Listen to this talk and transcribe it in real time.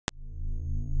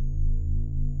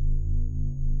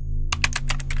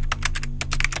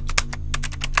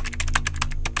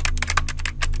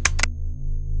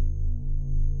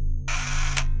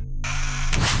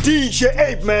DJ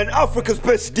APEMAN, Africa's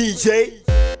best DJ.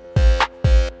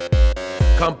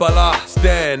 Kampala,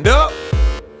 stand up.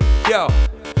 Yo,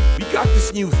 we got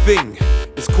this new thing.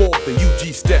 It's called the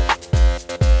UG Step.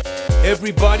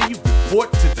 Everybody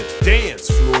report to the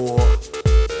dance floor.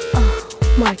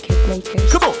 Oh, market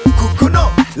makers. Come on.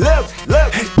 Kukuno, left,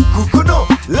 left. Kukuno,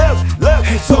 left,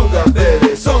 left. Songa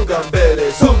mbele, songa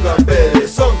mbele, songa mbele,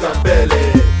 songa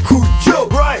mbele. Kujo,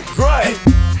 right, right.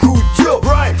 Kujo,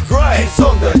 right, right.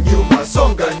 Songa nyuma,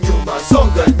 songa nyuma,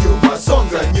 songa nyuma,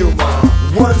 songa nyuma.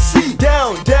 One C,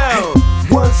 down, down.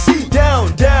 One C,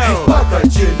 down, down. Paka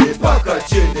chini, paka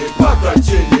chini, paka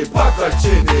chini, paka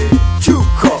chini.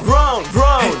 Chuka, round,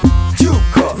 round.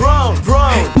 Chuka, round,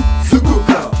 round.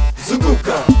 Zunguka,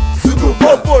 zunguka, zunguka.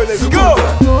 Oh boy, let's go.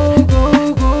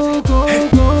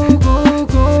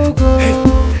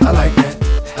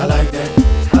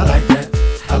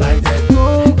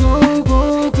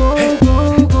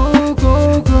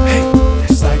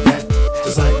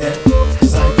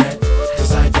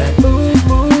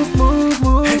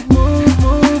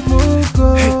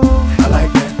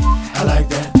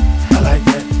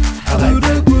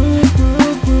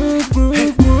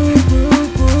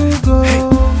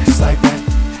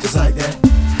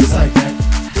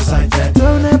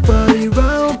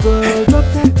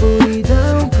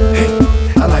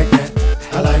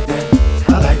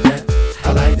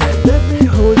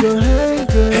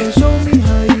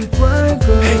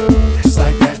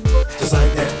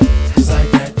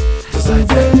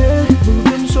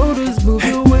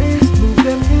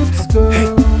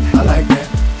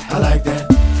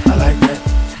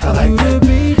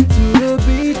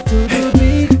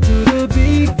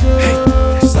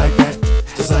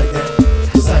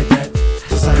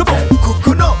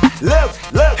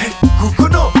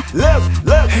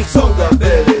 Songa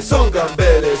mbele, songa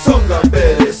mbele, songa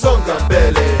mbele, songa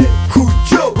mbele.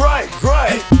 Kujo, right,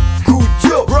 right.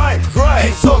 Kujo, right,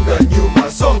 right. Songa nyuma,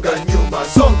 songa nyuma,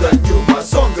 songa nyuma,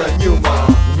 songa nyuma.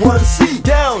 One C,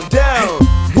 down, down.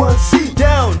 One C,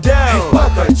 down, down.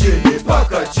 Paka chini,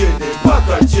 paka chini,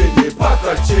 paka chini,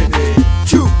 paka chini.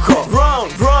 Chuka,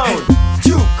 round, round.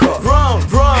 Chuka, round,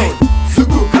 round.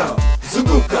 Zunguka,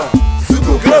 zunguka,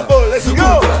 zunguka. Global, let's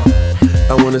go.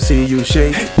 I wanna see you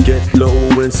shake, get low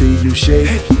and see you shake.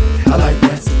 I like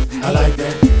that, I like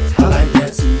that, I like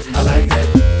that, I like that.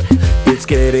 It's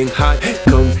getting hot,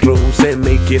 come close and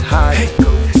make it hot.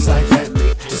 Just like that,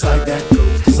 just like that,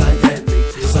 just like that,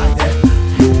 just like that.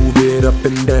 Move it up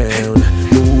and down,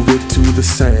 move it to the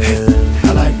sound.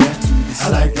 I like that, I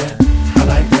like that, I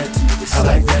like that, I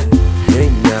like that. Yeah,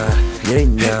 yeah,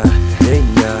 yeah,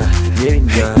 yeah,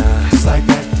 yeah. Just like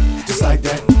that, just like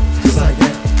that, just like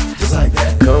that, just like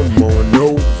that. Come on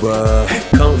over,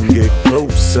 come get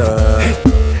closer.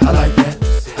 I like that,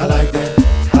 I like that,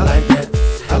 I like that,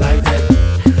 I like that.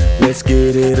 Let's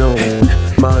get it on,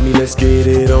 mommy, let's get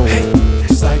it on.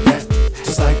 Just like that,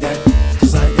 just like that,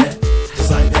 just like that,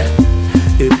 just like that.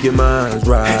 If your mind's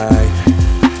right,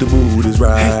 the mood is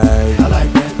right. I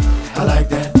like that, I like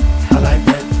that, I like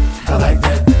that, I like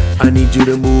that. I need you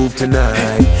to move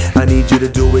tonight, I need you to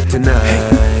do it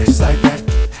tonight. Just like that,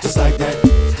 just like that,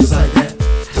 just like that,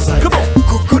 just like Come that. on.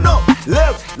 Kukuno,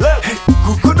 left, left.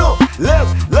 Kukuno,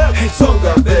 left, left.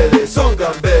 Songa mbele,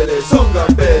 songa mbele, songa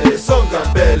mbele, songa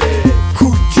mbele.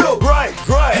 Kujo, right,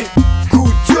 right.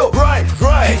 Kujo, right,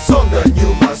 right. Songa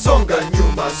nyuma, songa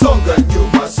nyuma, songa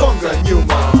nyuma, songa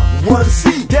nyuma. One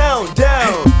C, down,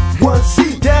 down. One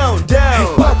C, down,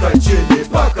 down. Paka chini,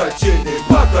 paka chini,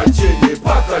 paka chini,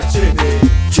 paka chini.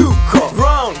 Chuka,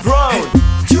 round, round.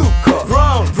 Chuka,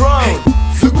 round, round.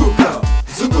 Zunguka,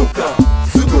 zunguka,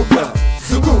 zunguka,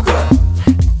 zunguka.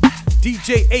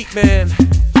 DJ APEMAN,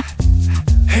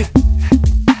 hey,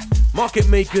 market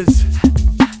makers,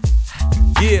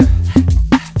 yeah.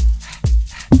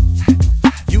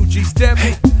 UG Step,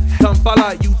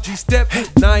 Kampala UG Step,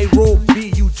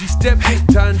 Nairobi UG Step,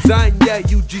 Tanzania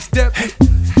UG Step,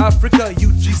 Africa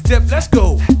UG Step, let's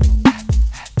go.